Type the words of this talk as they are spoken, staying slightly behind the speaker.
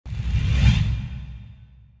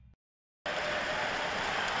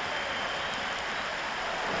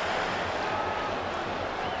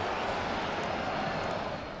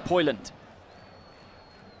Højlund.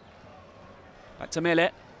 Back to Mille.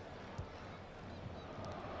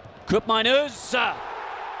 Koopmeiners.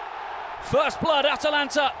 First blood,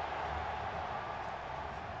 Atalanta.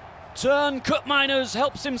 Turn Koopmeiners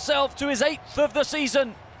helps himself to his 8th of the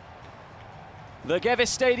season. The Gevis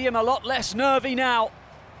Stadium a lot less nervy now.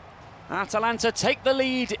 Atalanta take the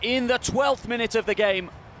lead in the 12th minute of the game.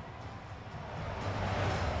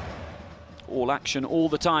 All action all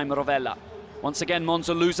the time, Rovella. Once again,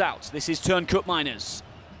 Monza lose out. This is turn Koopmeiners.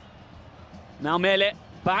 Now Mille,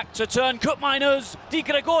 back to turn Koopmeiners. Di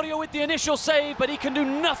Gregorio with the initial save, but he can do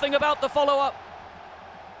nothing about the follow-up.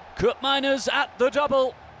 Koopmeiners at the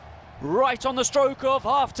double, right on the stroke of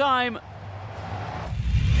half-time.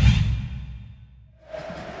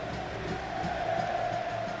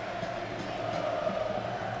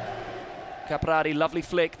 Caprari, lovely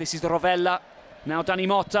flick. This is Rovella. Now Dani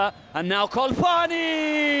Motta, and now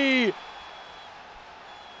Colpani!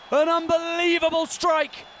 An unbelievable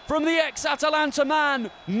strike from the ex-Atalanta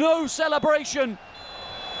man. No celebration.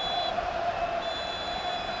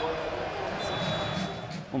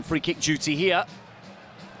 On free kick duty here.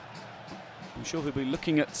 I'm sure he'll be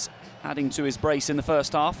looking at adding to his brace in the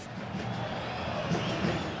first half.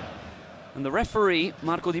 And the referee,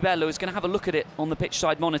 Marco Di Bello, is going to have a look at it on the pitch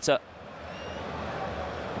side monitor.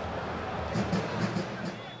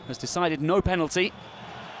 Has decided no penalty.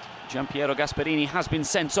 Gianpiero Gasperini has been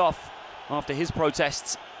sent off after his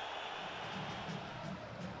protests.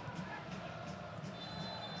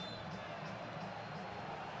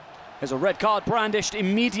 There's a red card brandished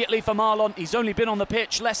immediately for Marlon. He's only been on the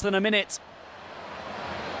pitch less than a minute.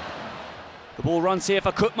 The ball runs here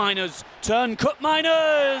for Koopmeiners. Turn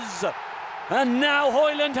Koopmeiners! And now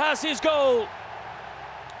Højlund has his goal.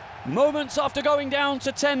 Moments after going down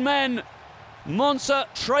to 10 men, Monza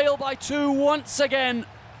trail by 2 once again.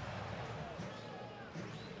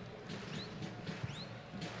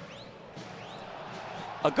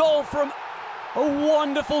 A goal from a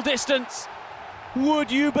wonderful distance.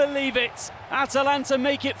 Would you believe it? Atalanta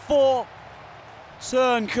make it 4.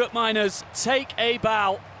 Turn Koopmeiners take a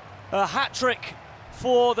bow. A hat-trick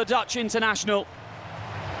for the Dutch international.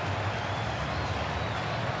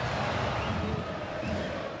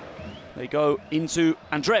 They go into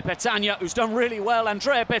Andrea Petagna, who's done really well.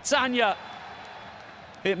 Andrea Petagna.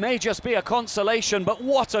 It may just be a consolation, but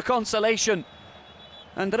what a consolation.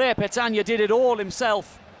 Andrea Petagna did it all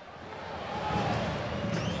himself.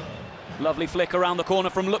 Lovely flick around the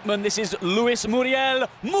corner from Lookman. This is Luis Muriel.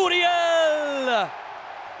 Muriel!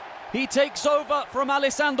 He takes over from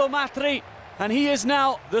Alessandro Matri, and he is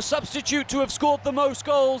now the substitute to have scored the most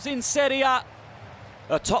goals in Serie A.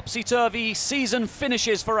 A topsy-turvy season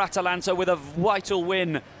finishes for Atalanta with a vital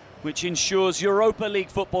win, which ensures Europa League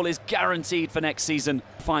football is guaranteed for next season.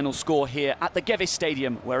 Final score here at the Gevis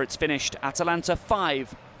Stadium, where it's finished Atalanta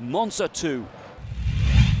 5, Monza 2.